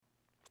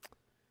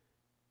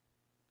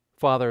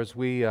Father, as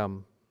we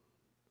have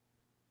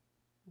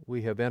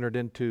entered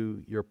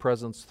into your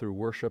presence through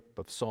worship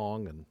of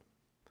song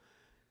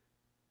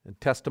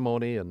and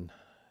testimony, and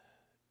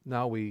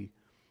now we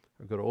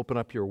are going to open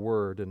up your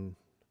word. And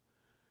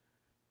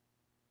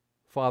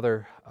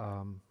Father,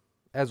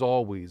 as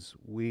always,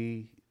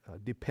 we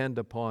depend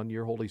upon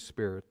your Holy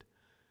Spirit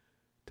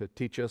to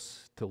teach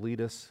us, to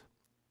lead us,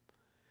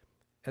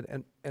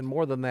 and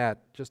more than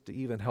that, just to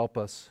even help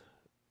us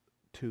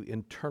to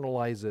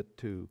internalize it,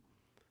 to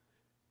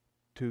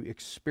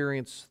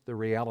experience the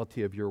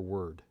reality of your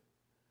word.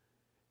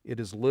 It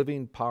is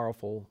living,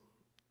 powerful,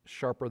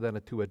 sharper than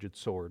a two-edged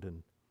sword.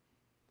 And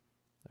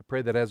I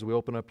pray that as we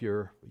open up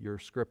your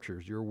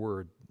scriptures, your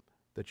word,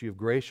 that you've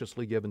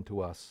graciously given to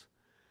us,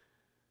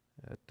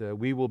 that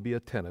we will be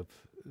attentive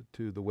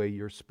to the way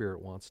your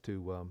Spirit wants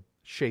to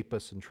shape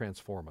us and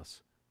transform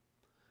us.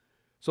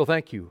 So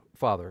thank you,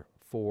 Father,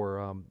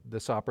 for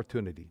this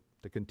opportunity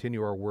to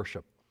continue our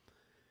worship.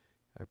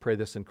 I pray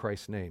this in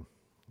Christ's name.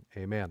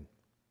 Amen.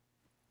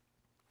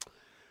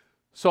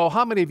 So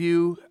how many of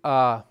you,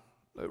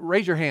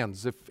 raise your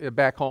hands if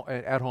back home,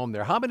 at home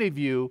there, how many of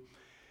you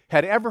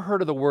had ever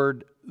heard of the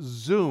word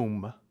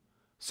Zoom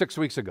 6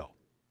 weeks ago?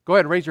 Go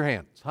ahead and raise your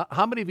hands.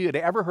 How many of you had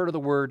ever heard of the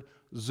word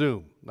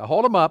Zoom? Now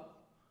hold them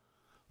up.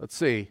 Let's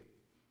see.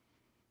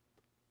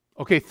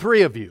 Okay,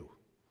 3 of you.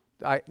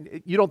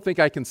 You don't think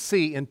I can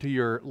see into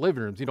your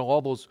living rooms. You know,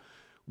 all those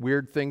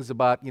weird things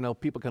about,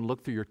 people can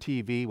look through your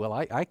TV. Well,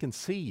 I can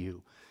see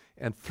you.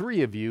 And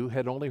 3 of you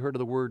had only heard of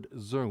the word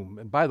Zoom.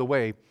 And by the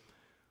way,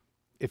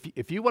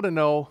 if you want to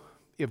know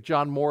if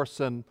John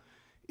Morrison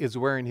is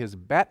wearing his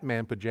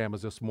Batman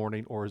pajamas this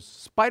morning or his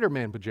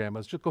Spider-Man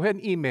pajamas, just go ahead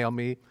and email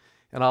me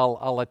and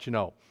I'll let you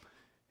know.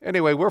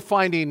 Anyway, we're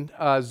finding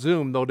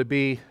Zoom, though, to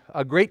be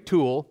a great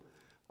tool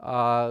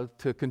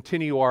to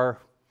continue our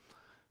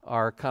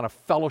kind of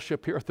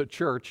fellowship here at the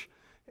church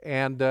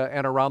and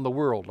around the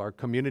world, our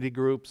community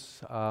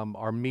groups,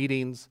 our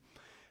meetings.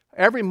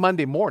 Every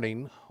Monday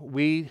morning,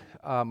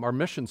 our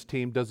missions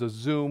team does a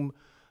Zoom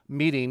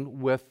meeting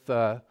with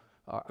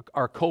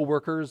our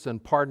co-workers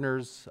and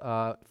partners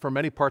from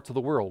many parts of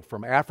the world,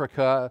 from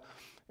Africa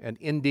and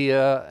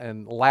India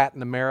and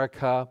Latin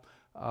America,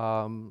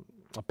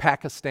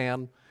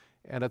 Pakistan.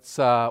 And it's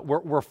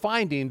we're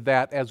finding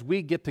that as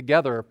we get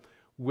together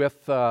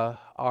with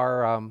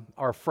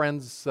our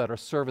friends that are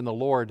serving the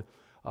Lord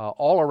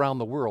all around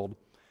the world,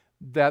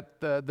 that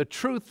the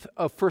truth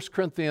of 1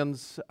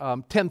 Corinthians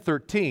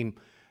 10:13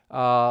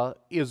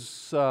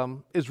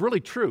 is really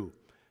true.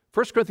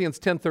 1 Corinthians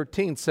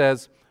 10:13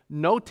 says,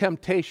 "No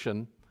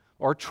temptation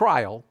or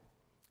trial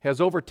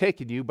has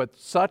overtaken you, but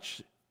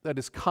such that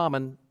is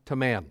common to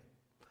man."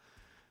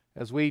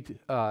 As we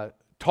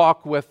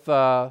talk with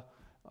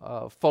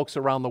folks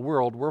around the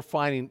world, we're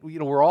finding,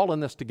 we're all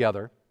in this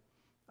together.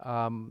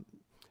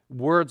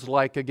 Words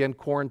like, again,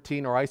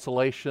 quarantine or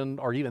isolation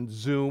or even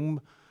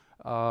Zoom,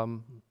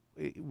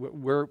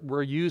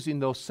 we're using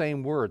those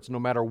same words no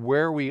matter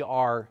where we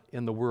are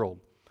in the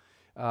world.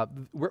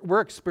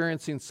 We're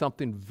experiencing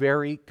something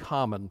very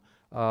common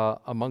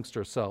amongst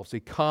ourselves, a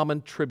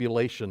common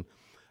tribulation,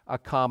 a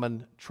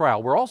common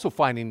trial. We're also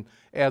finding,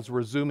 as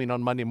we're Zooming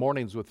on Monday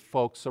mornings with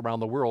folks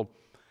around the world,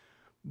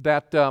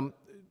 that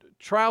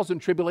trials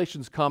and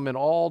tribulations come in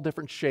all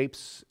different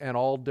shapes and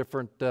all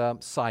different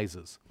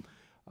sizes.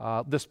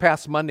 This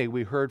past Monday,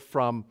 we heard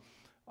from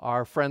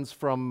our friends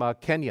from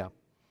Kenya,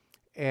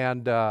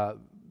 and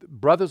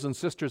brothers and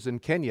sisters in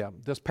Kenya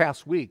this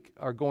past week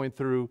are going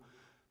through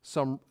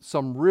some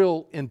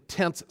real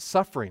intense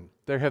suffering.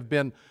 There have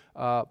been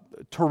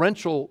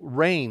torrential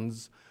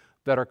rains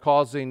that are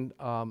causing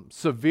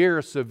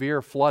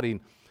severe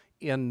flooding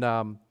in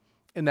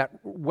that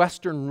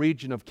western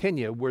region of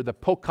Kenya where the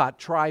Pokot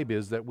tribe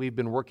is that we've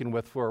been working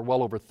with for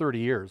well over 30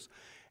 years.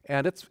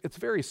 And it's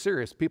very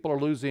serious. People are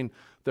losing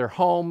their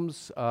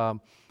homes,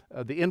 the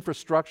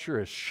infrastructure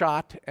is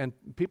shot, and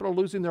people are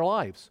losing their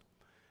lives.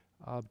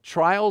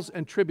 Trials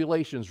and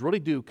tribulations really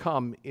do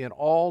come in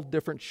all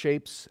different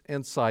shapes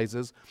and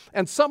sizes.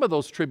 And some of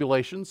those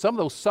tribulations, some of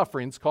those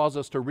sufferings cause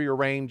us to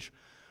rearrange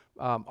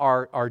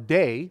our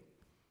day.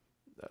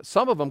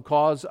 Some of them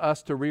cause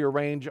us to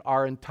rearrange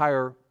our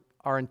entire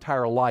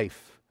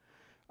life.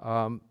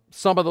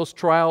 Some of those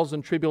trials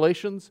and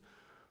tribulations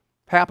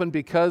happen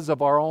because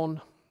of our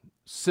own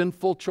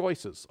sinful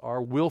choices,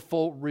 our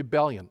willful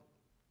rebellion.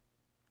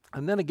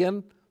 And then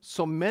again,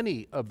 so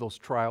many of those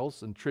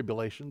trials and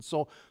tribulations,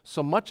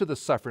 so much of the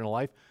suffering in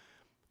life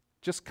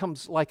just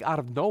comes like out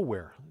of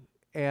nowhere.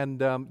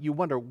 And you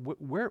wonder,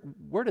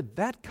 where did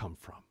that come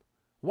from?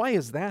 Why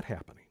is that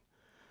happening?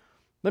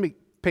 Let me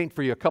paint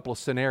for you a couple of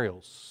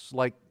scenarios.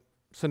 Like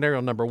scenario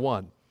number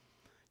 1.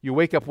 You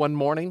wake up one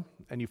morning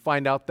and you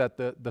find out that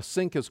the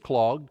sink is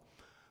clogged,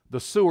 the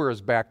sewer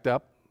is backed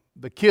up,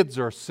 the kids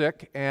are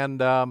sick,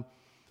 and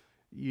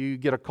you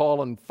get a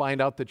call and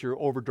find out that you're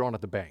overdrawn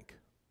at the bank.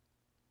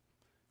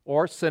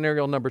 Or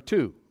scenario number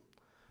 2,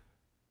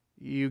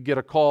 you get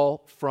a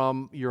call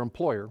from your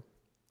employer,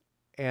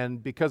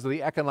 and because of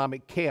the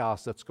economic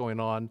chaos that's going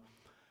on,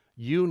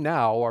 You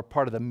now are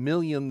part of the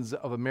millions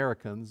of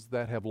Americans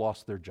that have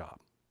lost their job.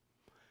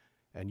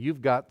 And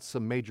you've got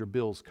some major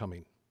bills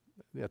coming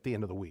at the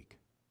end of the week.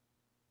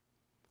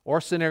 Or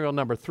scenario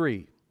number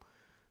 3,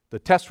 the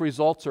test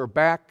results are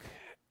back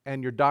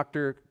and your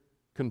doctor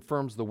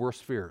confirms the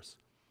worst fears.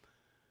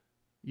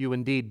 You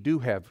indeed do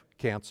have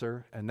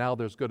cancer, and now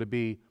there's going to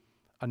be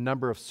a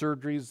number of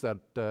surgeries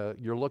that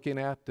you're looking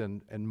at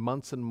and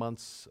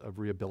months of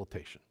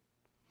rehabilitation.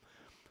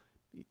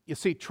 You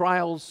see,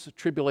 trials,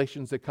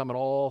 tribulations, they come in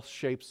all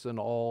shapes and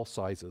all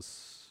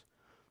sizes.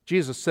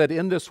 Jesus said,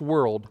 in this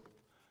world,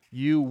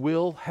 you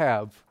will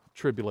have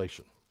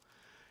tribulation.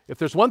 If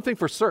there's one thing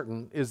for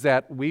certain, is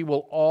that we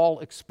will all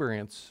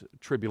experience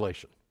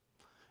tribulation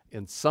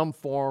in some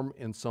form,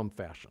 in some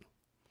fashion.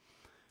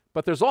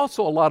 But there's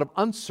also a lot of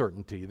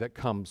uncertainty that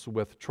comes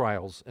with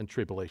trials and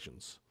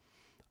tribulations.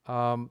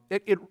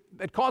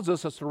 It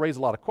causes us to raise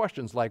a lot of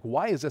questions like,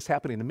 why is this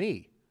happening to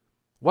me?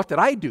 What did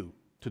I do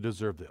to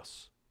deserve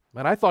this?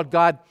 And I thought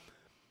God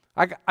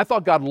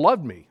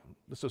loved me.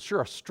 This is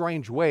sure a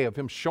strange way of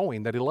Him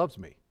showing that He loves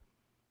me.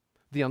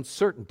 The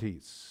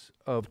uncertainties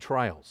of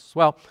trials.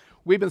 Well,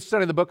 we've been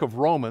studying the book of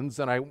Romans,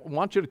 and I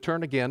want you to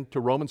turn again to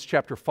Romans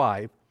chapter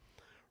 5.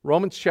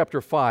 Romans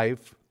chapter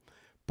 5,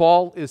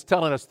 Paul is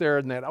telling us there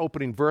in that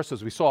opening verse,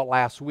 as we saw it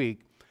last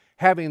week,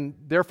 having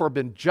therefore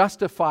been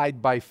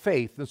justified by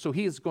faith. And so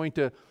he is going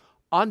to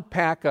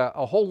unpack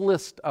a whole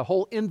list, a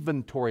whole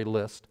inventory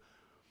list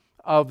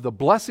of the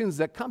blessings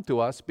that come to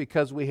us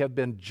because we have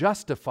been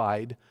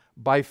justified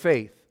by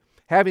faith.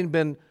 Having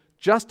been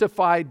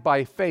justified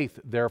by faith,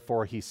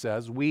 therefore, he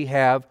says, we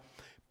have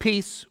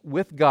peace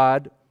with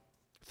God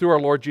through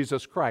our Lord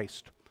Jesus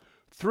Christ,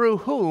 through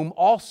whom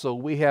also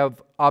we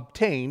have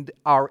obtained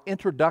our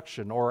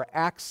introduction or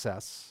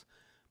access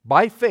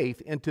by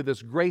faith into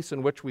this grace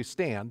in which we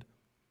stand,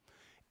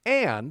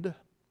 and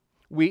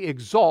we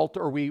exalt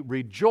or we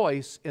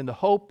rejoice in the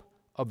hope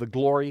of the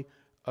glory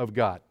of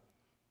God.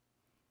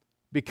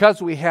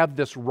 Because we have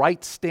this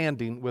right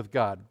standing with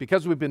God,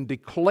 because we've been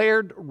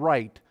declared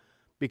right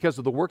because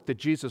of the work that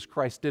Jesus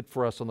Christ did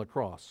for us on the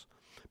cross,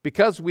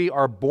 because we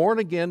are born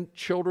again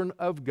children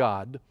of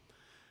God,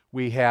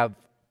 we have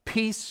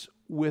peace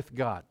with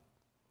God,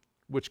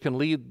 which can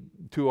lead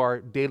to our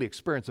daily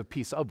experience of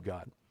peace of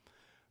God.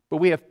 But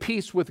we have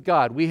peace with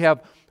God. We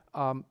have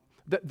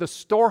the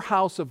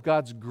storehouse of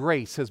God's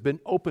grace has been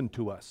opened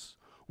to us.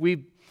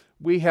 We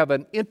have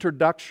an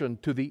introduction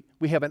to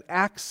we have an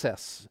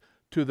access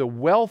to the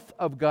wealth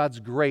of God's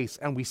grace,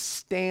 and we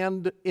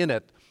stand in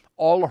it,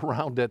 all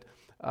around it,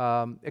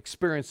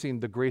 experiencing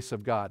the grace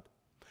of God.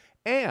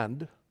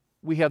 And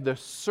we have the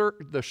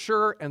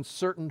sure and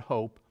certain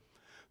hope,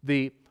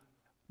 the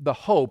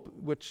hope,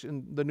 which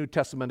in the New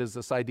Testament is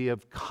this idea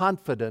of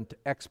confident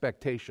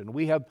expectation.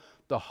 We have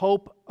the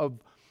hope of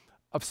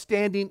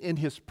standing in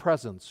His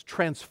presence,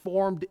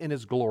 transformed in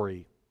His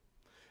glory.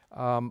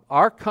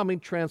 Our coming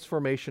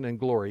transformation and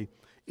glory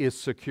is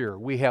secure.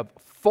 We have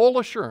full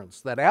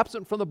assurance that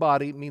absent from the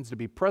body means to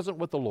be present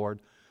with the Lord,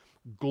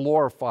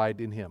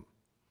 glorified in Him.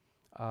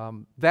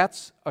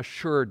 That's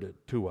assured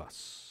to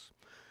us.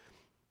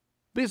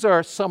 These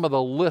are some of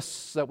the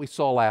lists that we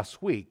saw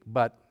last week,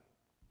 but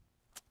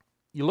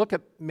you look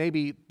at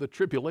maybe the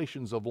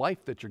tribulations of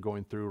life that you're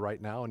going through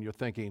right now, and you're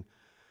thinking,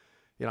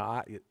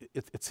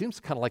 it seems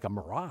kind of like a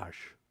mirage.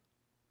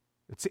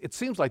 It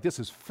seems like this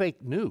is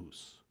fake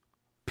news.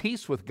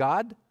 Peace with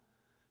God? I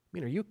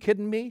mean, are you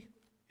kidding me?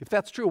 If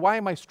that's true, why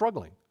am I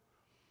struggling?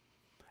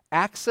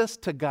 Access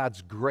to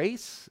God's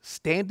grace,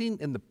 standing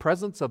in the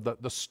presence of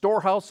the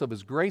storehouse of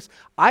His grace.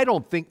 I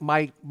don't think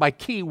my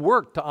key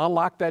worked to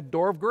unlock that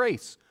door of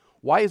grace.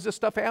 Why is this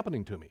stuff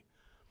happening to me?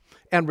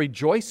 And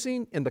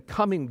rejoicing in the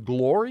coming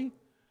glory,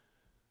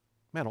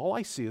 man, all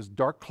I see is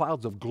dark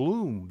clouds of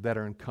gloom that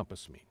are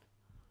encompass me.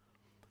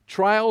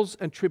 Trials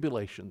and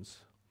tribulations,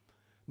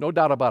 no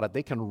doubt about it,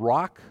 they can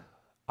rock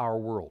our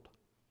world.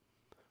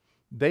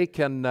 They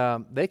can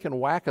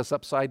whack us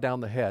upside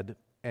down the head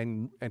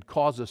and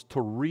cause us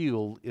to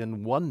reel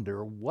in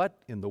wonder, what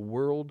in the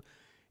world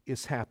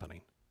is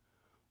happening?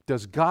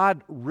 Does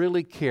God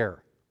really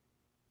care?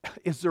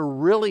 Is there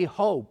really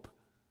hope?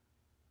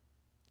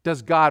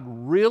 Does God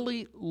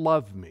really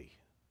love me?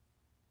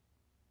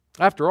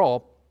 After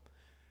all,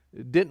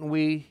 didn't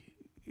we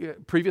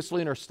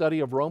previously in our study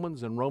of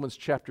Romans, in Romans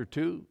chapter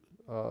 2,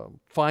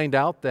 find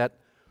out that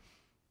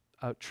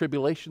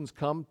tribulations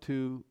come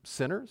to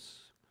sinners?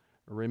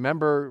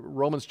 Remember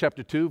Romans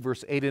chapter 2,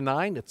 verse 8 and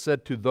 9, it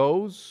said, to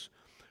those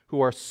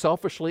who are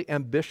selfishly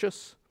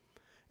ambitious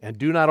and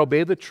do not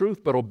obey the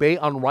truth, but obey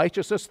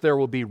unrighteousness, there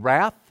will be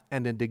wrath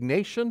and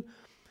indignation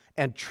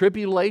and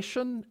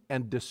tribulation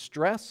and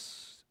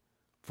distress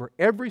for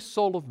every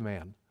soul of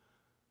man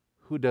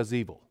who does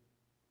evil.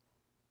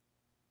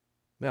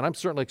 Man, I'm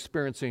certainly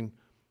experiencing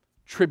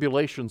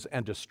tribulations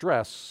and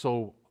distress,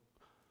 so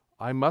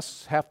I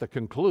must have to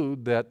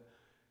conclude that,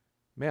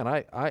 man,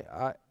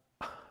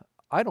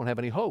 I don't have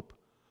any hope.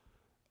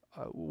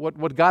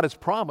 What God has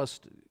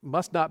promised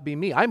must not be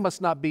me. I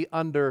must not be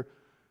under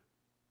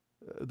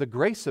the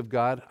grace of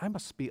God. I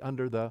must be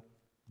under the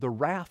the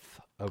wrath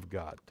of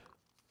God.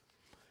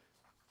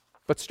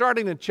 But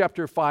starting in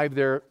chapter 5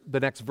 there,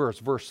 the next verse,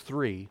 verse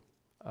 3,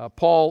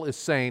 Paul is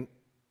saying,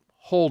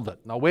 hold it.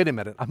 Now wait a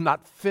minute, I'm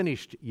not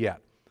finished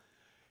yet.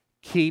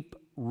 Keep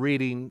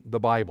reading the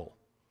Bible.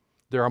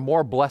 There are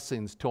more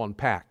blessings to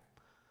unpack.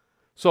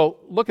 So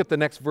look at the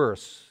next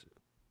verse,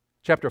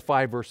 chapter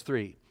 5, verse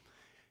 3.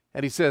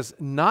 And he says,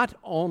 not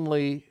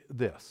only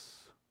this,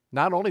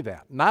 not only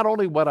that, not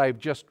only what I've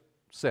just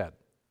said,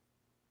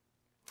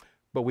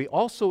 but we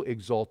also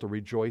exult or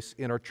rejoice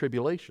in our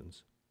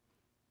tribulations,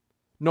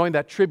 knowing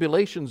that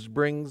tribulations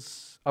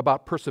brings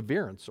about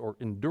perseverance or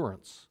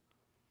endurance.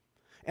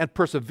 And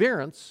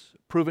perseverance,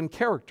 proven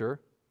character,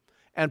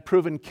 and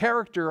proven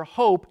character,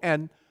 hope,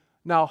 and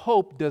now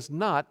hope does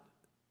not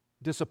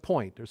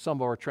disappoint. Or some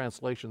of our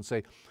translations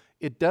say,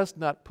 it does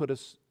not put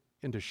us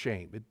into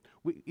shame.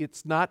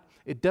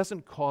 It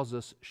doesn't cause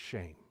us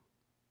shame.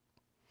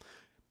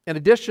 In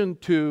addition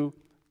to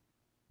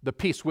the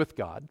peace with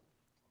God,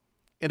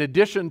 in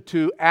addition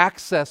to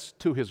access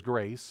to His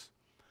grace,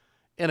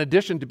 in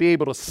addition to be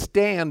able to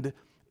stand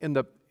in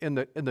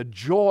the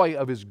joy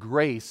of His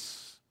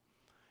grace,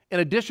 in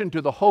addition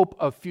to the hope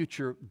of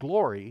future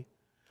glory,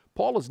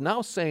 Paul is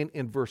now saying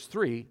in verse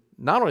 3,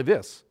 not only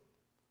this,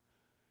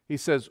 he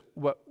says,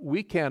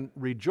 we can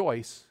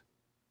rejoice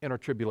in our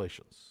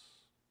tribulations.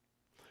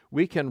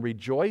 We can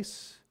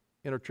rejoice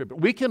in our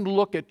tribulations. We can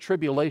look at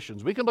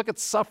tribulations. We can look at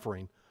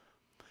suffering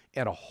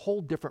in a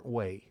whole different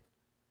way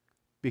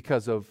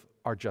because of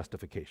our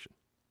justification.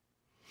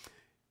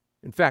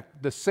 In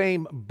fact, the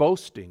same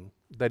boasting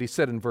that he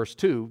said in verse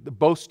 2, the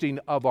boasting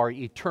of our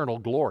eternal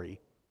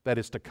glory that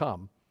is to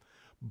come,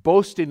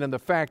 boasting in the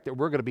fact that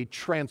we're going to be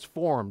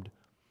transformed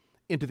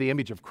into the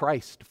image of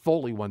Christ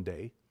fully one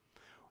day.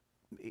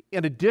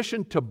 In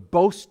addition to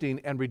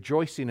boasting and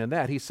rejoicing in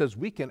that, he says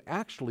we can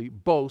actually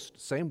boast,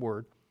 same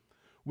word,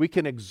 we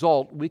can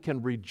exult, we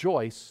can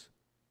rejoice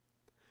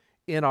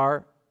in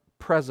our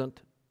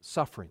present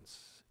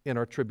sufferings, in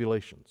our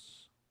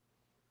tribulations.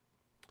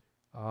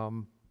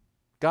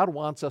 God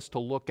wants us to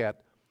look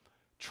at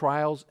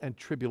trials and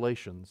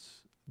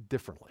tribulations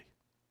differently.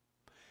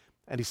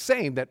 And He's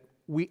saying that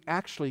we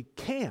actually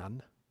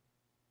can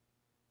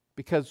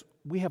because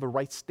we have a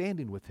right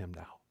standing with Him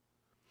now.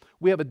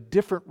 We have a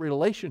different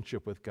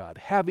relationship with God,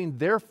 having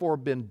therefore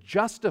been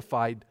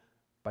justified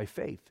by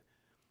faith.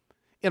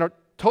 In a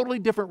totally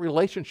different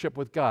relationship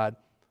with God,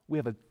 we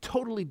have a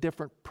totally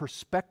different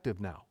perspective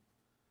now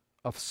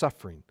of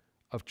suffering,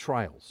 of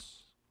trials.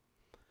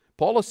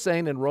 Paul is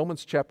saying in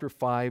Romans chapter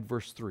 5,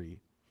 verse 3,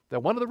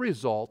 that one of the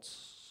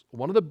results,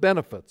 one of the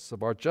benefits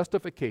of our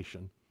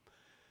justification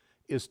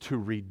is to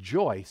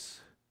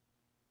rejoice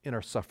in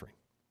our suffering.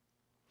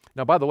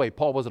 Now, by the way,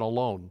 Paul wasn't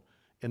alone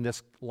in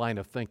this line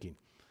of thinking.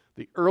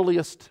 The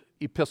earliest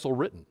epistle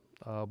written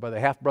by the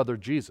half-brother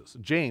Jesus,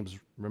 James,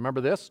 remember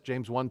this?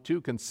 James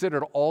 1:2, consider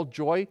it all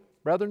joy,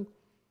 brethren,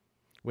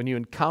 when you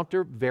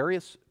encounter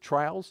various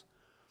trials,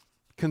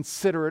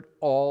 consider it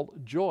all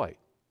joy.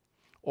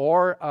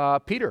 Or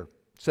Peter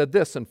said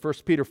this in 1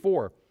 Peter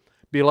 4,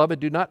 beloved,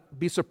 do not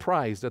be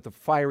surprised at the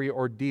fiery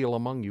ordeal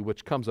among you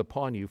which comes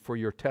upon you for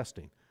your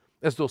testing,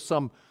 as though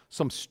some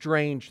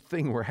strange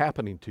thing were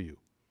happening to you.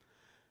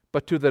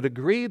 But to the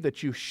degree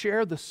that you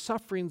share the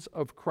sufferings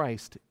of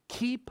Christ,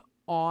 keep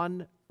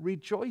on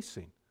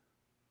rejoicing.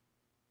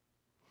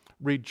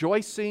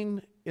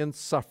 Rejoicing in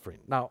suffering.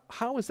 Now,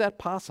 how is that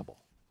possible?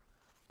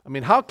 I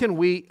mean, how can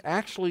we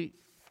actually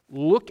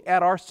look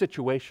at our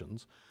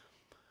situations,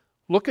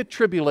 look at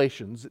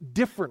tribulations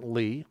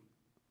differently,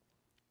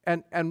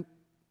 and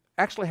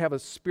actually have a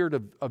spirit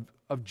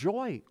of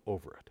joy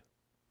over it?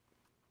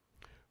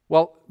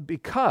 Well,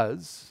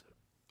 because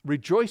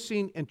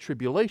rejoicing in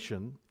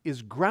tribulation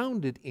is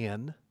grounded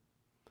in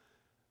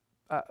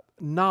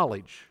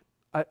knowledge,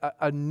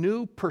 a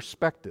new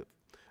perspective.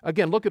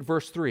 Again, look at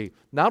verse 3.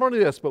 Not only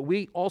this, but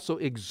we also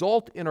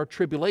exult in our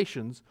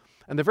tribulations.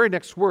 And the very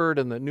next word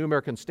in the New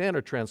American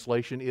Standard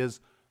Translation is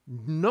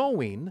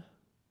knowing.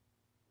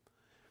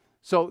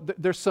 So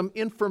there's some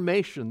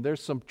information,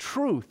 there's some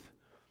truth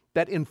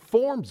that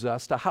informs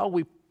us to how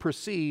we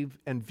perceive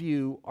and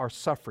view our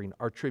suffering,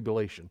 our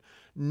tribulation.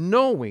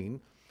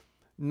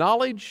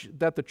 Knowledge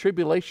that the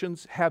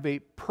tribulations have a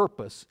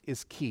purpose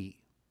is key.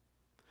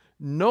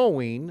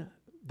 Knowing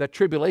that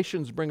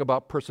tribulations bring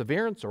about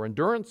perseverance or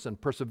endurance,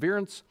 and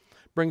perseverance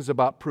brings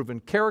about proven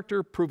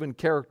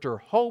character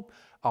hope,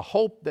 a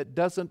hope that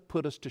doesn't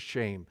put us to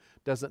shame,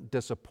 doesn't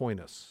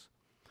disappoint us.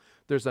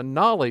 There's a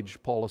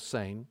knowledge, Paul is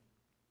saying,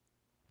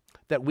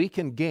 that we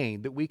can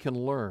gain, that we can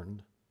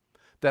learn,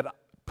 that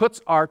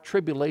puts our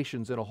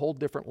tribulations in a whole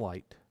different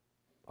light,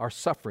 our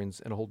sufferings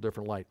in a whole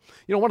different light.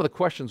 You know, one of the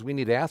questions we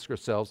need to ask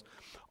ourselves,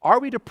 are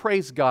we to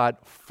praise God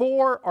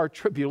for our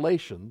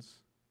tribulations,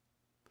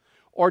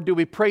 or do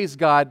we praise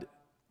God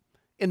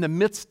in the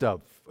midst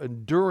of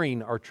and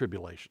during our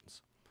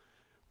tribulations?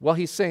 Well,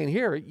 he's saying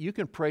here, you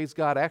can praise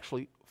God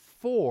actually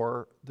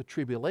for the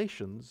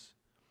tribulations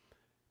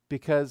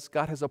because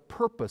God has a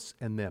purpose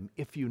in them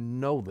if you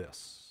know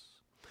this.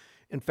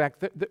 In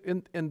fact,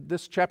 in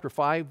this chapter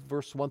 5,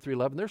 verse 1 through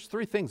 11, there's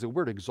three things that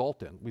we're to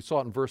exalt in. We saw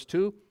it in verse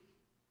 2.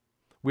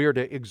 We are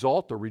to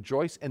exalt or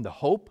rejoice in the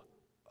hope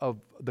of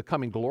the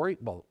coming glory.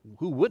 Well,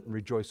 who wouldn't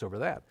rejoice over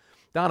that?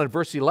 Down in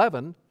verse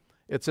 11,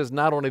 it says,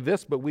 not only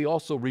this, but we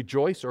also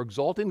rejoice or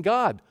exalt in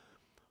God.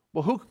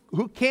 Well,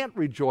 who can't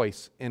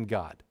rejoice in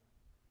God?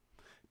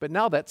 But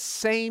now that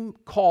same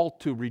call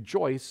to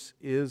rejoice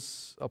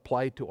is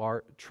applied to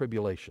our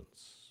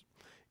tribulations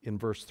in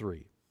verse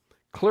 3.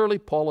 Clearly,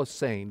 Paul is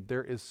saying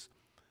there is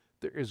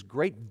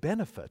great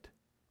benefit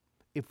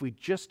if we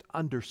just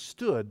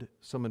understood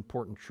some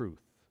important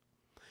truth.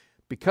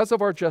 Because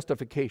of our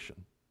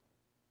justification,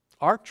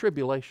 our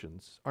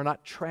tribulations are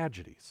not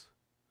tragedies.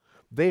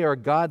 They are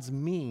God's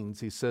means,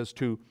 he says,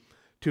 to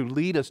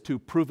lead us to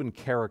proven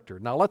character.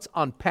 Now let's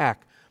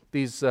unpack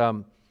these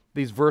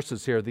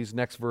verses here, these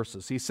next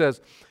verses. He says,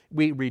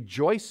 we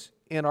rejoice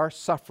in our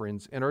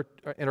sufferings, in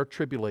our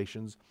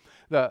tribulations.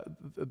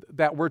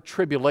 That word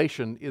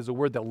tribulation is a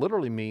word that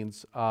literally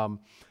means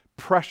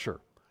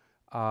pressure.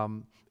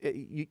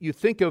 You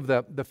think of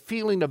the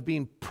feeling of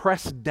being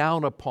pressed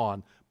down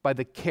upon by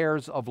the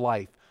cares of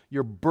life.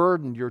 Your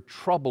burden, your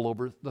trouble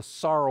over the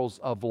sorrows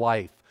of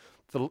life.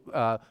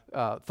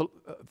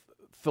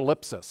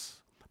 Thlipsis,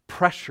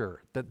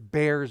 pressure that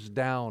bears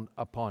down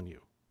upon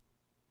you.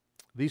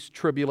 These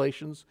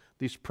tribulations,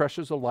 these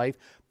pressures of life,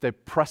 they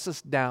press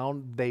us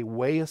down, they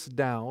weigh us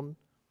down,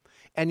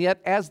 and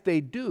yet as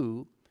they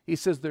do, he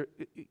says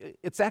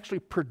it's actually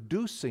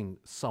producing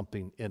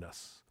something in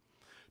us.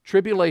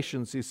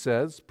 Tribulations, he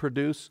says,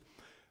 produce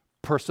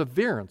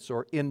perseverance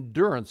or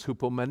endurance,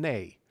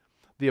 hupomene,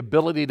 the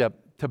ability to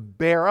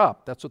bear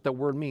up. That's what that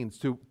word means,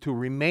 to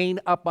remain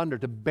up under,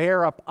 to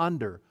bear up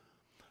under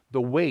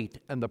the weight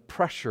and the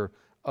pressure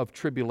of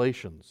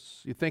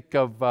tribulations. You think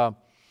of a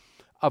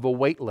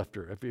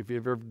weightlifter. If you've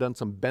ever done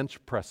some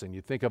bench pressing,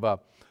 you think of a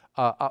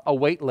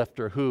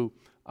weightlifter who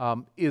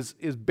is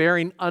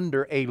bearing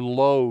under a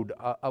load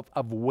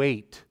of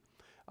weight.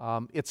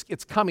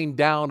 It's coming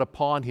down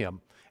upon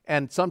him,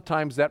 and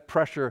sometimes that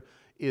pressure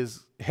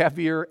is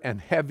heavier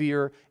and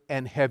heavier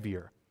and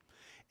heavier.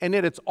 And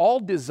yet it's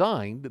all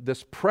designed,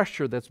 this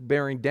pressure that's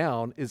bearing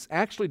down is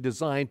actually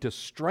designed to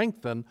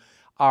strengthen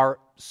our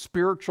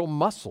spiritual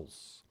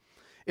muscles.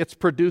 It's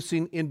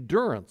producing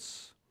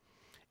endurance.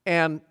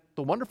 And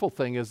the wonderful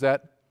thing is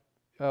that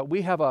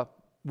we have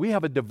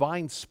a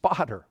divine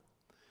spotter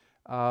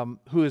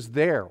who is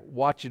there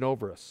watching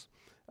over us.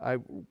 I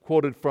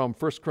quoted from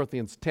 1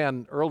 Corinthians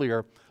 10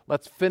 earlier.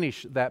 Let's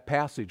finish that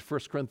passage. 1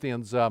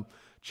 Corinthians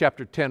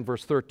chapter 10,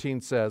 verse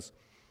 13 says,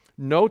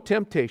 no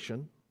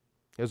temptation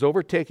has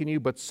overtaken you,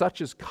 but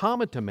such is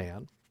common to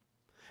man.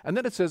 And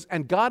then it says,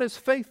 and God is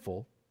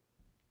faithful,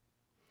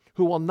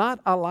 who will not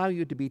allow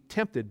you to be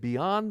tempted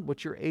beyond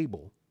what you're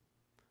able.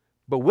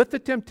 But with the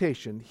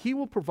temptation, he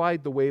will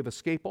provide the way of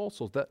escape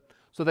also,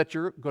 so that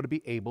you're going to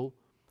be able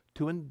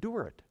to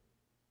endure it.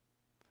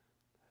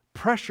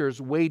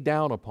 Pressures weigh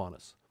down upon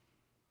us.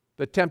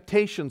 The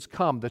temptations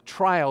come, the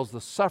trials,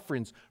 the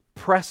sufferings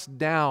press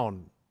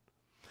down.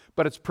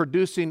 But it's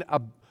producing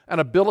an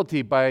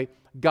ability by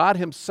God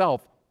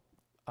himself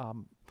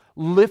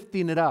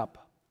lifting it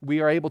up.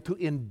 We are able to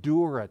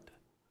endure it.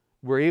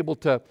 We're able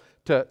to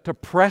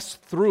press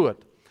through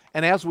it.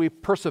 And as we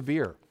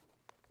persevere,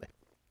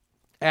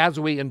 as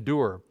we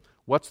endure,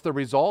 what's the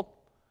result?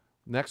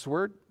 Next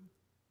word,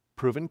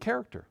 proven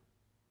character.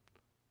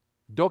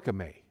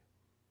 Dokime.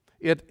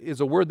 It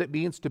is a word that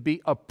means to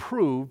be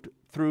approved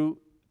through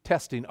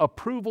testing.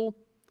 Approval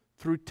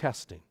through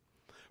testing.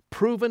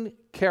 Proven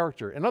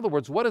character. In other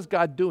words, what is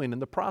God doing in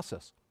the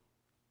process?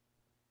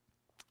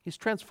 He's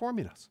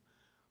transforming us.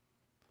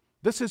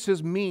 This is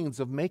his means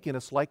of making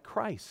us like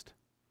Christ.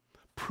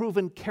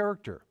 Proven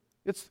character.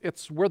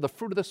 It's where the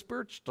fruit of the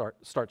Spirit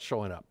starts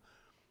showing up.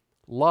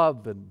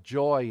 Love and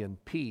joy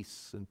and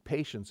peace and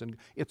patience. And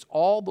it's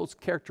all those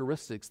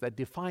characteristics that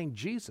define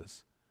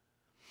Jesus.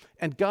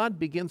 And God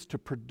begins to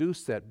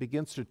produce that,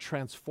 begins to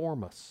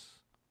transform us.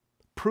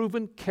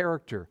 Proven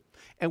character.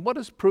 And what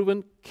is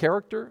proven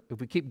character?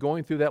 If we keep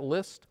going through that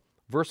list,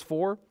 verse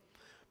 4,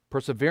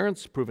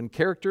 perseverance, proven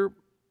character,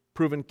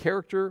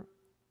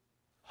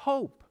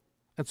 hope.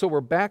 And so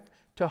we're back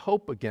to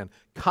hope again.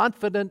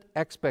 Confident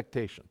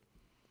expectation.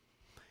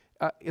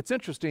 It's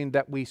interesting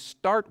that we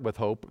start with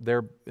hope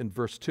there in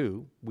verse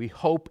 2. We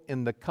hope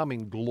in the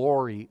coming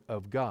glory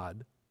of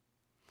God.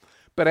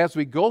 But as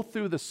we go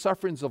through the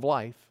sufferings of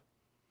life,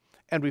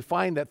 and we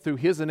find that through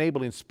his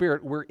enabling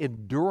Spirit, we're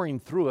enduring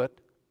through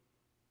it,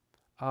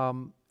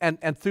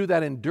 and through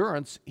that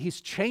endurance,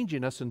 he's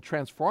changing us and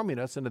transforming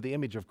us into the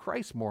image of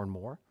Christ more and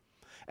more.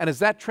 And as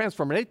that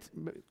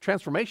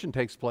transformation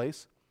takes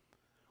place,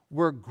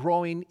 we're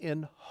growing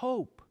in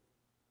hope.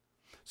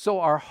 So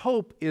our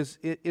hope is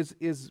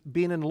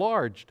being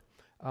enlarged.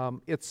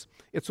 It's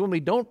when we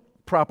don't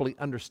properly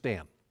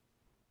understand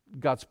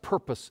God's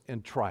purpose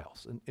in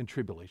trials and in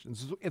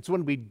tribulations. It's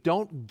when we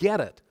don't get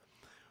it,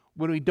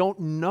 when we don't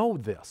know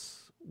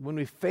this, when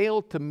we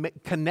fail to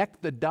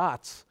connect the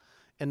dots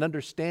in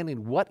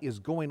understanding what is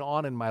going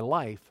on in my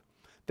life,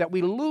 that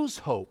we lose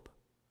hope.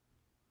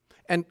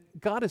 And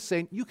God is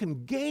saying you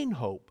can gain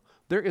hope.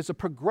 There is a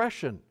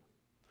progression.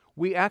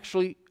 We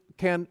actually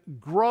can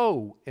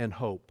grow in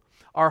hope.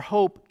 Our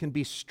hope can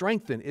be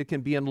strengthened. It can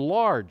be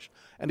enlarged.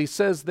 And he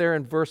says there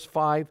in verse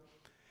 5,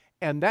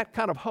 and that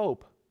kind of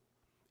hope,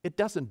 it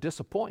doesn't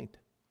disappoint.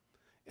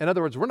 In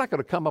other words, we're not going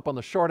to come up on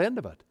the short end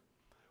of it.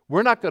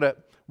 We're not going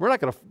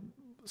to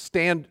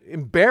stand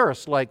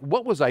embarrassed like,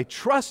 what was I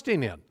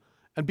trusting in?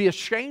 And be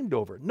ashamed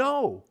over it.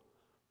 No.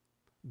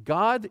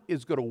 God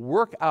is going to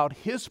work out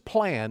His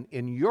plan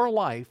in your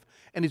life,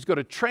 and He's going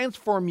to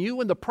transform you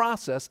in the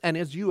process. And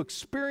as you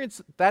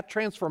experience that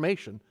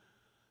transformation,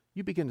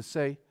 you begin to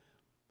say,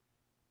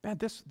 man,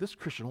 this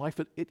Christian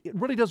life, it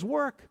really does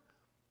work.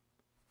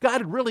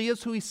 God really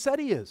is who He said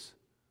He is.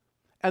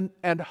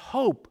 And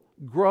hope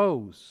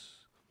grows.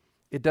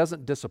 It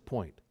doesn't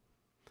disappoint.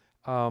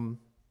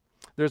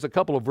 There's a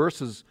couple of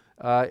verses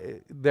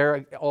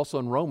there also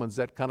in Romans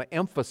that kind of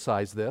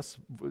emphasize this.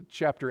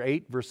 Chapter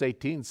 8, verse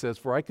 18 says,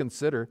 for I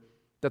consider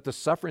that the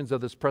sufferings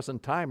of this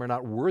present time are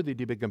not worthy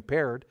to be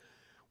compared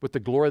with the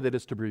glory that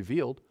is to be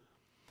revealed.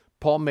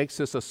 Paul makes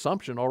this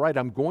assumption, all right,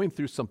 I'm going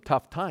through some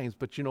tough times,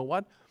 but you know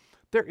what?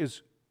 There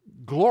is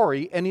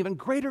glory and even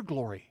greater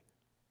glory.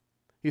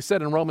 He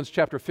said in Romans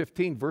chapter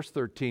 15, verse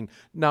 13,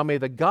 now may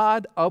the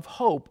God of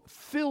hope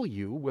fill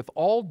you with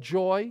all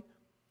joy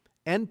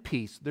and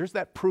peace. There's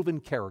that proven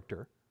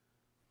character.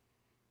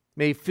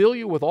 May He fill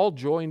you with all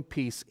joy and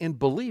peace in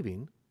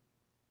believing,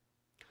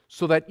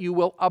 so that you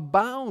will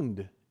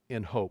abound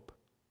in hope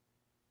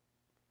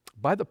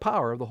by the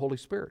power of the Holy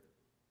Spirit.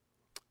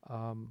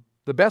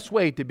 The best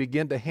way to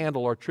begin to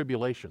handle our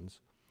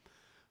tribulations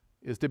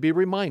is to be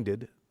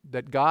reminded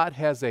that God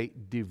has a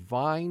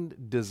divine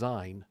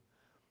design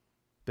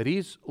that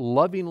He's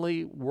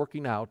lovingly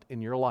working out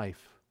in your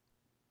life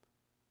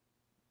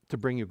to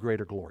bring you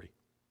greater glory.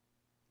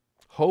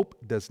 Hope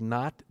does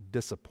not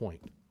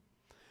disappoint.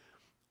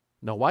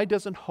 Now, why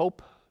doesn't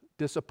hope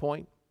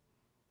disappoint?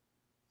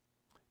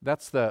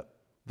 That's the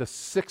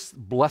sixth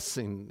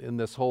blessing in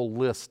this whole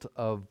list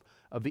of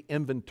the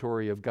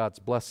inventory of God's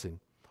blessing.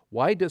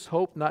 Why does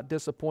hope not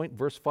disappoint?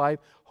 Verse 5,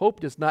 hope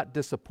does not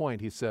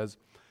disappoint, he says,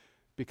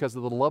 because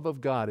of the love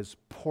of God is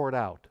poured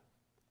out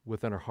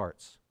within our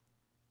hearts.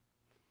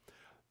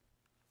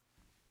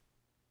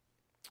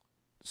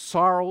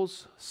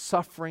 Sorrows,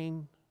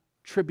 suffering,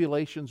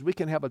 tribulations, we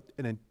can have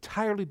an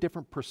entirely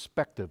different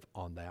perspective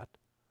on that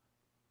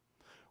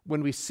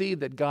when we see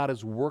that God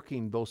is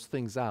working those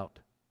things out.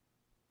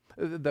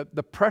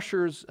 The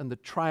pressures and the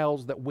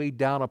trials that weigh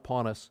down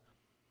upon us,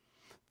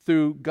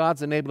 through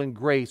God's enabling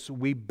grace,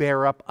 we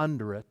bear up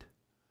under it,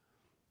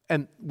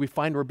 and we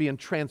find we're being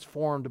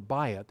transformed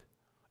by it,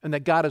 and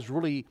that God is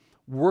really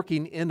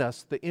working in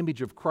us the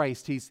image of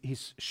Christ.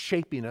 He's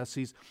shaping us.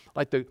 He's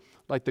like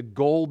the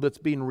gold that's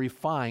being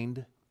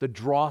refined. The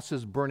dross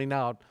is burning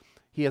out.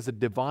 He has a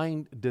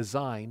divine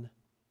design.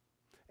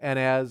 And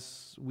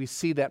as we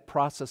see that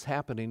process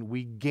happening,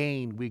 we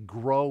gain, we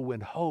grow in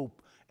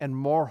hope, and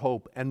more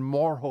hope, and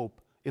more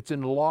hope. It's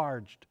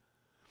enlarged.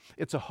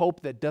 It's a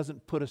hope that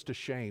doesn't put us to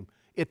shame.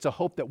 It's a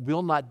hope that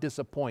will not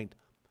disappoint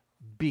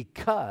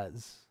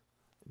because,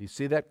 you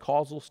see that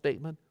causal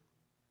statement?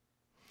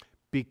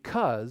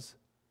 Because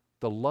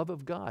the love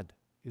of God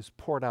is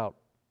poured out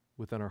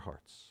within our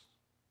hearts.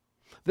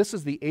 This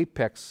is the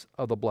apex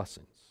of the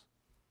blessings.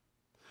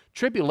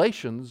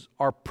 Tribulations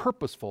are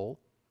purposeful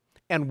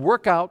and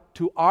work out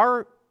to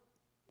our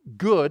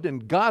good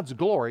and God's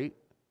glory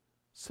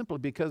simply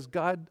because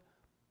God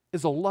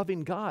is a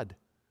loving God.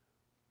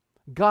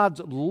 God's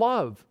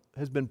love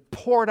has been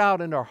poured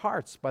out in our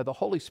hearts by the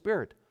Holy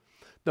Spirit.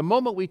 The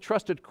moment we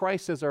trusted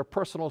Christ as our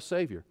personal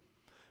Savior,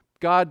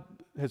 God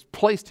has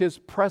placed His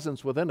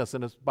presence within us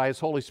and by His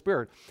Holy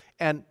Spirit.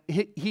 And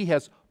He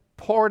has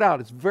poured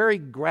out, it's very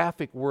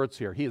graphic words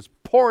here, He has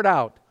poured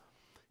out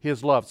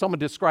His love. Someone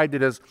described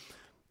it as,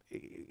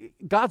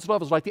 God's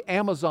love is like the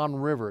Amazon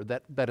River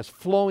that is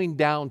flowing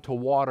down to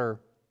water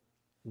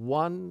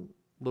one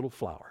little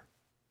flower.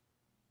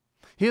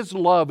 His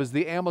love is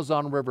the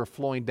Amazon River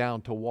flowing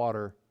down to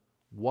water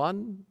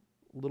one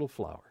little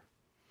flower.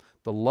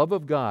 The love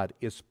of God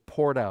is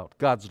poured out.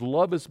 God's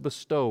love is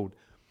bestowed,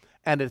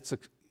 and it's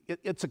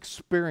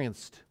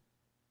experienced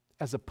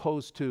as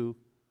opposed to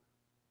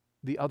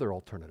the other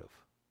alternative,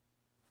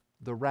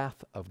 the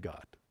wrath of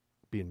God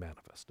being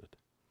manifested.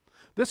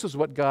 This is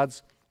what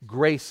God's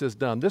grace has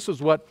done. This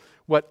is what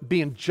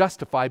being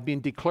justified,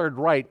 being declared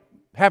right,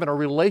 having a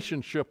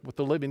relationship with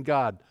the living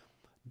God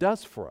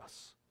does for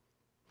us.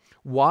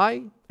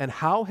 Why and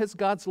how has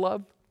God's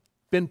love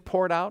been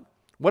poured out?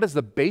 What is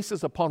the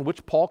basis upon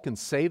which Paul can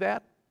say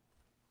that?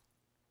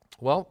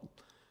 Well,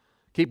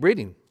 keep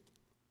reading.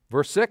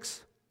 Verse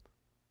 6.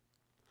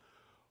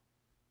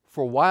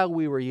 For while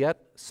we were yet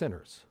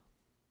sinners,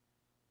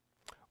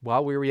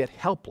 while we were yet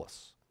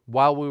helpless,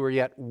 while we were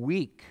yet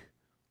weak,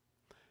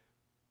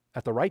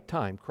 at the right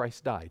time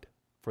Christ died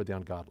for the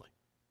ungodly.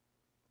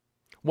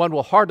 One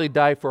will hardly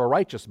die for a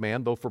righteous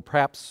man, though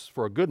perhaps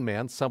for a good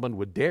man someone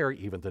would dare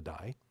even to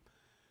die.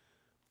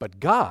 But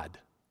God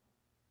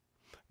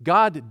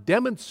God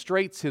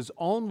demonstrates His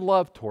own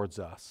love towards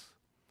us,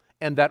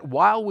 and that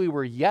while we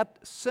were yet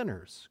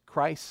sinners,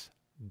 Christ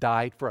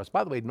died for us.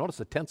 By the way, notice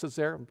the tenses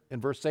there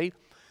in verse 8.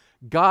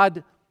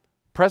 God,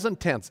 present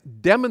tense,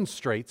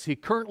 demonstrates, He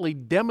currently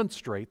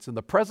demonstrates in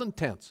the present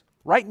tense,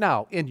 right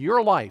now in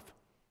your life,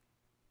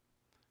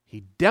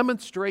 He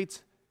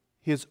demonstrates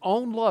His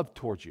own love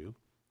towards you,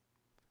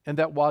 and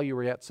that while you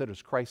were yet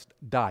sinners, Christ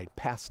died,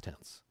 past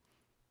tense.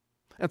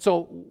 And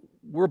so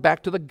we're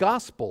back to the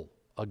gospel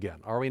again,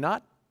 are we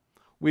not?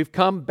 We've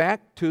come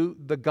back to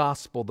the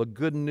gospel, the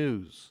good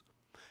news.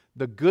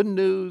 The good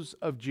news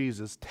of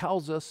Jesus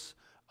tells us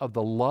of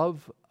the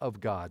love of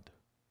God.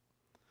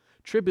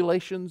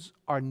 Tribulations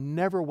are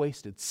never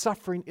wasted.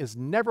 Suffering is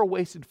never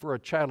wasted for a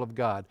child of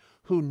God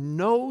who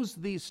knows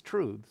these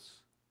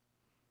truths,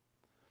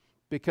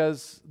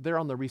 because they're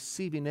on the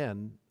receiving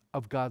end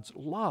of God's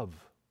love.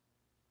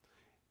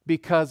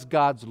 Because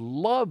God's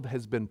love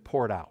has been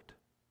poured out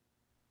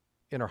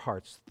in our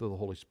hearts through the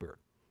Holy Spirit.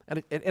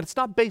 And it's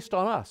not based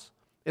on us.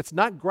 It's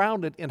not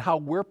grounded in how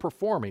we're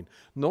performing.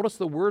 Notice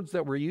the words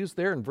that were used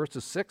there in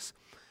verses 6,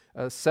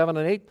 7,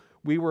 and 8.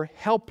 We were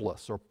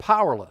helpless or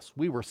powerless.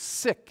 We were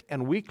sick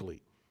and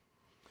weakly.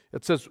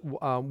 It says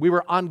we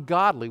were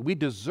ungodly. We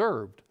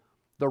deserved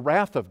the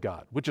wrath of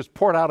God, which is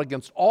poured out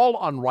against all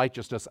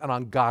unrighteousness and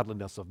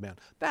ungodliness of men.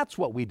 That's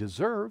what we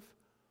deserve.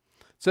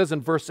 It says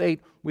in verse 8,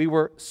 we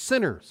were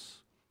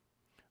sinners.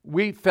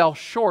 We fell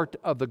short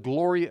of the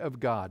glory of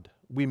God.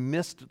 We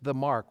missed the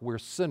mark. We're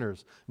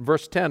sinners.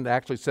 Verse 10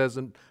 actually says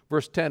in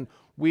verse 10,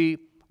 we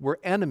were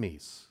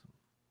enemies.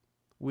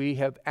 We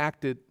have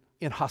acted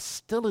in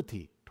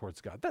hostility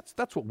towards God.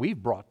 That's what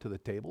we've brought to the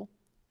table.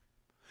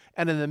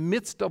 And in the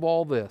midst of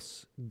all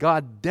this,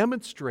 God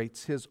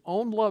demonstrates His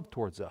own love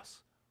towards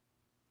us.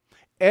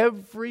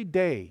 Every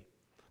day,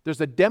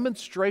 there's a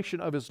demonstration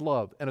of His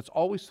love, and it's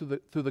always through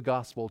the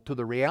gospel, to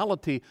the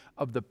reality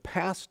of the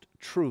past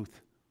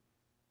truth.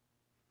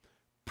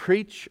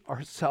 Preach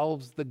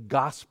ourselves the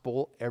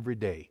gospel every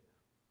day.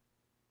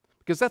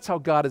 Because that's how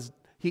God is,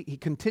 He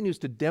continues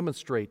to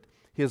demonstrate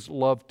His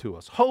love to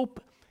us.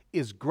 Hope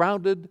is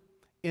grounded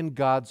in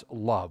God's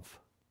love.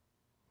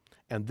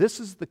 And this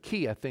is the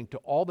key, I think, to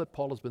all that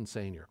Paul has been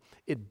saying here.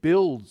 It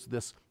builds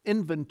this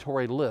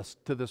inventory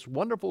list to this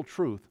wonderful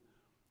truth.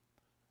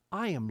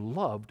 I am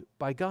loved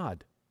by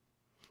God.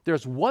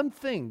 There's one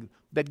thing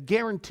that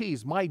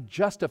guarantees my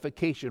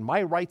justification,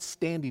 my right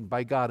standing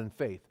by God in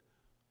faith.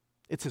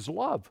 It's His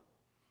love.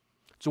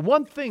 It's the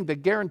one thing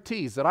that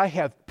guarantees that I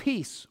have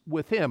peace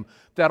with Him,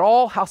 that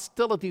all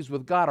hostilities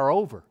with God are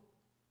over.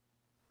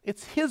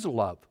 It's His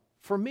love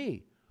for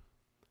me.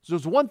 So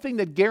there's one thing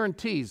that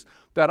guarantees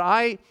that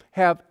I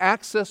have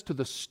access to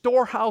the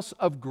storehouse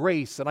of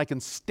grace and I can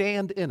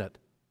stand in it.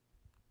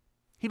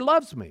 He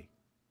loves me.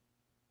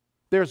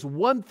 There's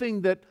one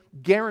thing that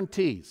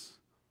guarantees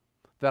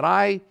that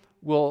I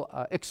will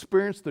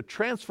experience the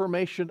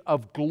transformation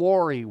of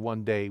glory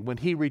one day when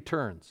He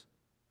returns.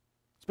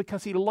 It's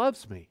because He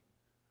loves me.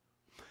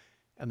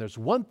 And there's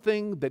one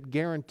thing that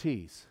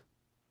guarantees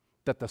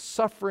that the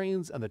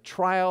sufferings and the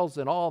trials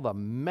and all the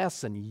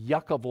mess and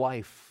yuck of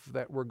life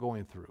that we're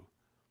going through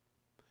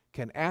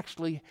can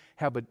actually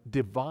have a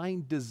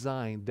divine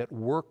design that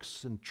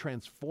works and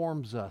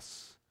transforms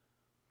us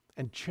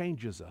and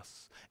changes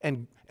us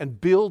and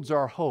builds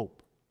our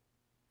hope.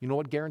 You know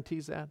what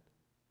guarantees that?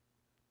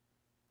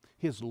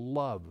 His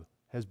love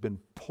has been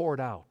poured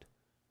out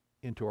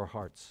into our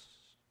hearts.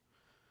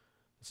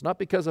 It's not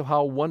because of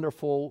how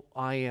wonderful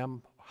I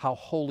am, how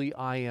holy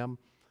I am,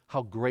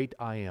 how great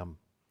I am.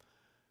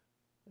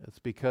 It's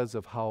because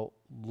of how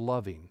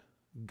loving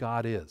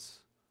God is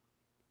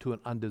to an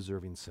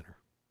undeserving sinner.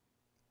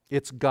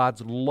 It's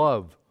God's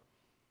love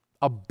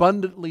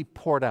abundantly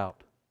poured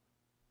out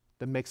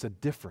that makes a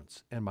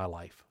difference in my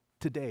life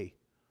today.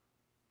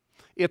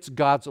 It's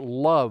God's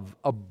love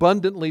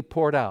abundantly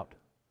poured out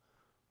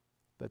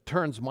that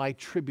turns my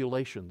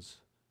tribulations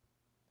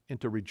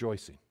into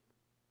rejoicing.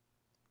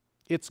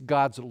 It's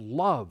God's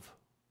love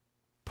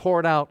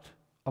poured out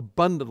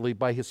abundantly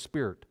by His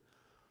Spirit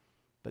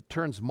that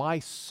turns my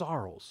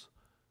sorrows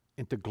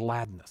into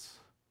gladness.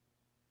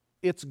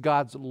 It's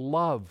God's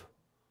love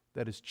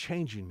that is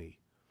changing me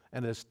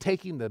and is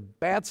taking the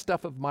bad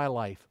stuff of my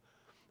life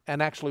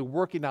and actually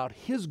working out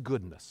His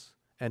goodness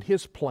and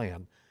His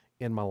plan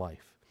in my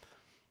life.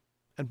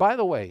 And by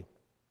the way,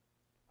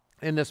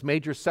 in this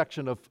major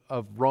section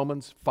of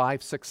Romans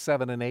 5, 6,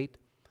 7, and 8,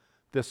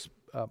 this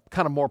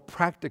kind of more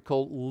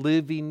practical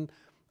living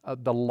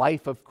the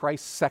life of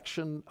Christ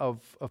section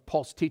of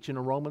Paul's teaching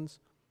in Romans,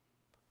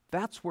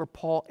 that's where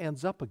Paul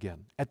ends up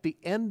again. At the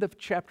end of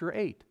chapter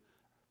 8,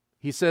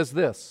 he says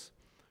this,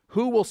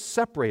 "Who will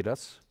separate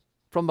us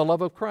from the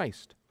love of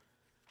Christ?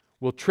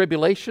 Will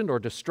tribulation or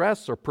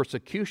distress or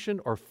persecution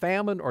or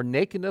famine or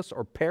nakedness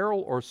or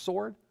peril or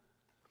sword?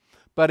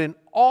 But in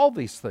all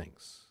these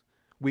things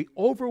we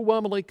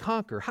overwhelmingly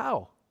conquer."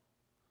 How?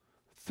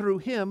 Through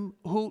Him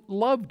who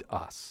loved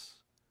us.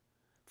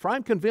 For I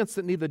am convinced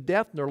that neither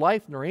death, nor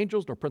life, nor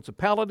angels, nor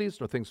principalities,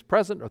 nor things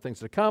present, nor things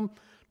to come,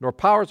 nor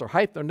powers, or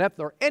height, nor depth,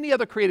 nor any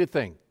other created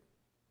thing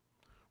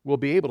will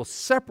be able to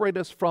separate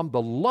us from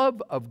the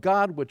love of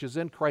God which is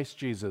in Christ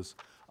Jesus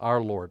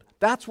our Lord.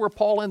 That's where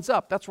Paul ends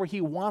up. That's where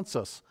he wants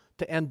us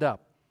to end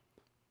up.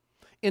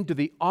 Into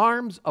the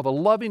arms of a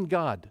loving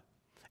God,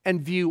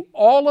 and view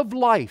all of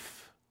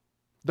life,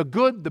 the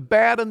good, the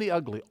bad, and the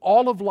ugly,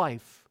 all of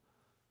life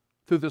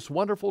through this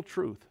wonderful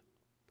truth.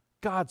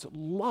 God's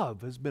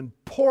love has been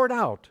poured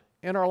out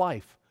in our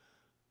life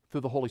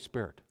through the Holy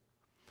Spirit.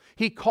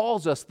 He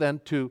calls us then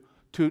to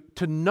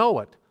know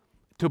it,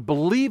 to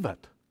believe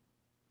it,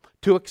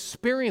 to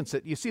experience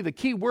it. You see, the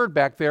key word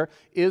back there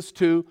is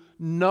to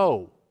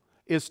know,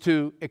 is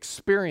to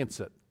experience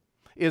it,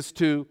 is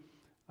to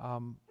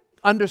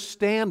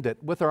understand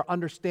it with our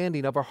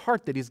understanding of our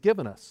heart that He's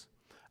given us.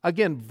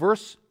 Again,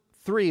 verse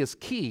 3 is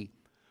key.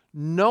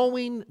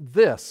 Knowing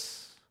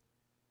this,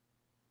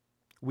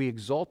 we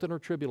exult in our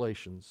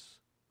tribulations,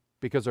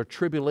 because our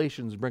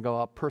tribulations bring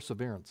about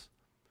perseverance,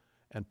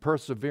 and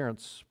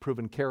perseverance,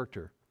 proven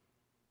character.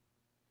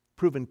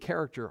 Proven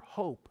character,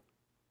 hope.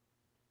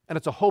 And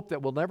it's a hope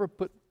that will never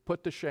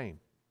put to shame.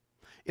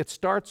 It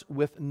starts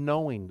with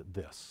knowing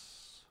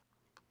this.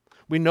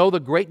 We know the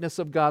greatness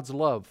of God's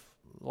love,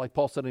 like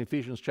Paul said in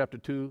Ephesians chapter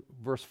 2,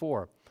 verse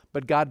 4.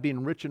 But God,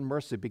 being rich in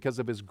mercy, because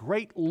of His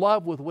great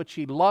love with which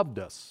He loved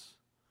us.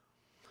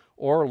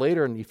 Or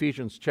later in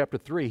Ephesians chapter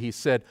 3,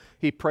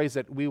 he prays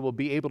that we will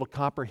be able to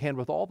comprehend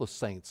with all the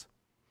saints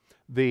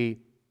the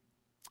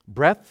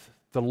breadth,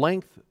 the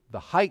length, the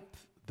height,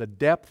 the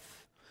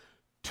depth,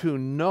 to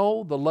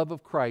know the love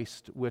of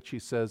Christ, which he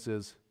says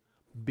is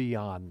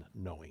beyond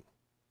knowing.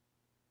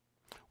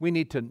 We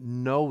need to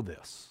know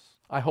this.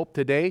 I hope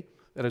today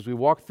that as we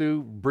walk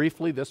through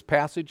briefly this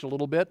passage a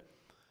little bit,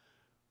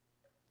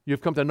 you've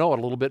come to know it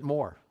a little bit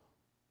more.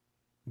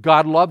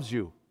 God loves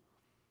you,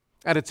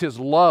 and it's His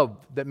love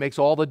that makes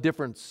all the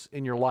difference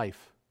in your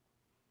life.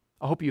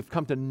 I hope you've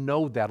come to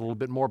know that a little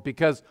bit more,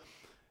 because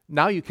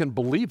now you can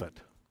believe it.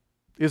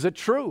 Is it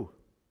true?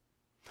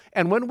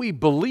 And when we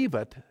believe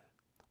it,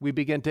 we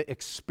begin to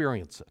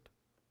experience it.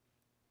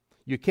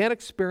 You can't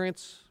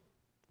experience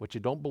what you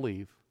don't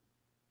believe.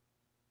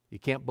 You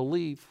can't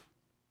believe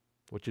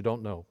what you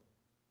don't know.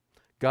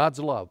 God's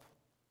love,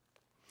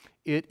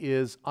 it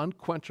is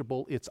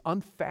unquenchable, it's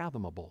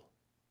unfathomable.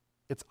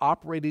 It's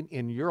operating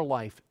in your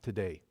life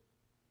today.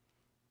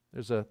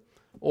 There's an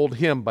old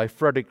hymn by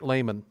Frederick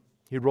Lehman.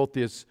 He wrote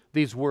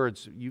these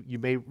words, you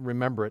may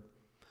remember it.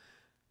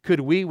 Could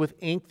we with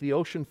ink the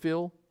ocean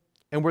fill,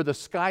 and were the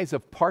skies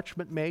of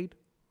parchment made?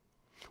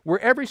 Were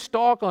every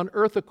stalk on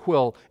earth a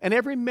quill, and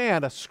every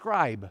man a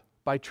scribe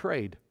by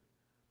trade?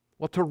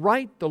 Well, to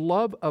write the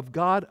love of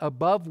God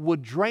above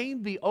would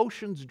drain the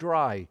oceans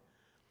dry,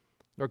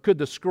 nor could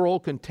the scroll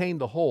contain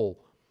the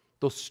whole,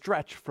 though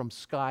stretch from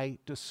sky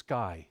to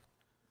sky.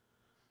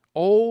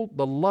 Oh,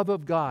 the love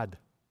of God,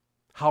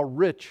 how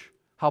rich,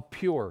 how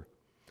pure,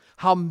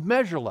 how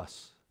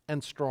measureless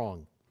and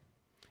strong.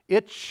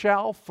 It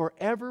shall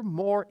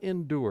forevermore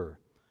endure,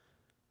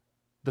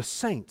 the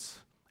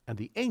saints and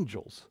the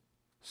angels'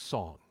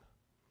 song.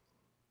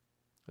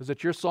 Is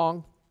it your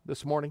song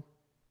this morning?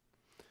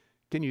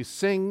 Can you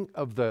sing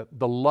of the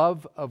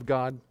love of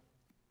God?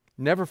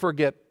 Never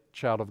forget,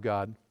 child of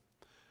God,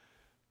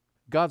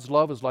 God's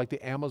love is like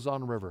the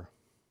Amazon River,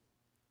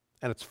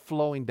 and it's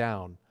flowing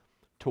down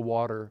to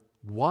water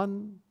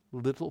one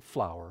little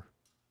flower.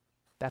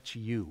 That's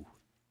you.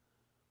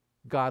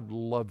 God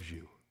loves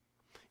you.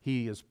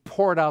 He has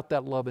poured out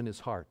that love in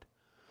His heart,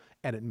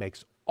 and it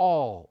makes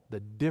all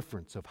the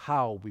difference of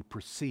how we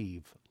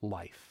perceive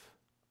life.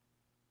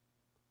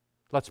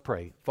 Let's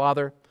pray.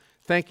 Father,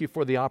 thank You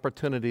for the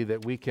opportunity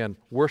that we can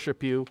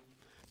worship You.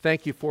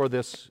 Thank You for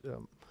this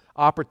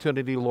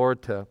opportunity,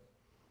 Lord, to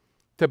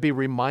be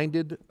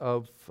reminded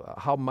of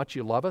how much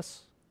You love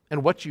us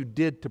and what You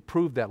did to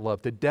prove that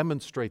love, to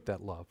demonstrate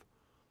that love.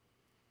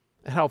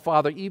 And how,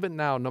 Father, even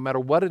now, no matter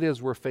what it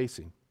is we're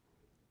facing,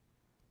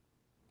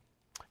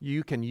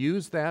 You can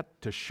use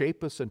that to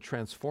shape us and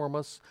transform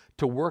us,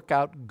 to work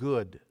out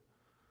good.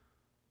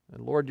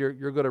 And Lord,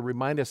 you're going to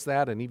remind us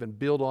that and even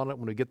build on it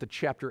when we get to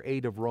chapter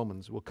 8 of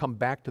Romans. We'll come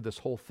back to this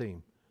whole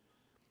theme.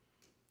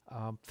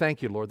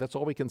 Thank You, Lord. That's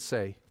all we can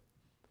say.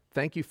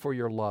 Thank You for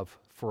Your love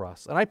for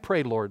us. And I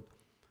pray, Lord,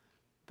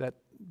 that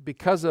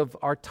because of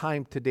our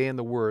time today in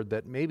the Word,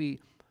 that maybe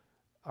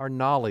our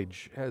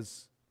knowledge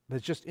has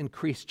just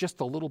increased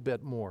just a little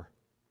bit more.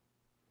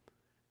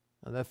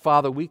 And that,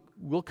 Father,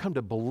 we'll come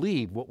to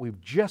believe what we've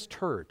just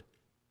heard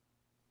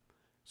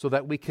so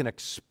that we can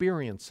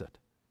experience it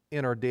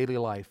in our daily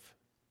life.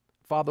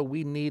 Father,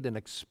 we need an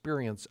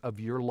experience of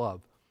Your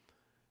love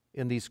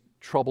in these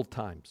troubled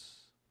times.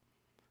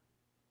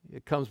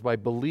 It comes by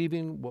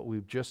believing what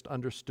we've just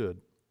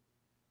understood.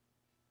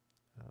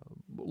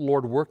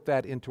 Lord, work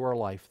that into our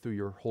life through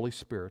Your Holy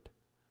Spirit.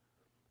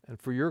 And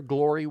for Your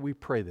glory, we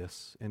pray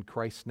this in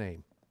Christ's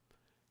name.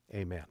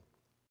 Amen.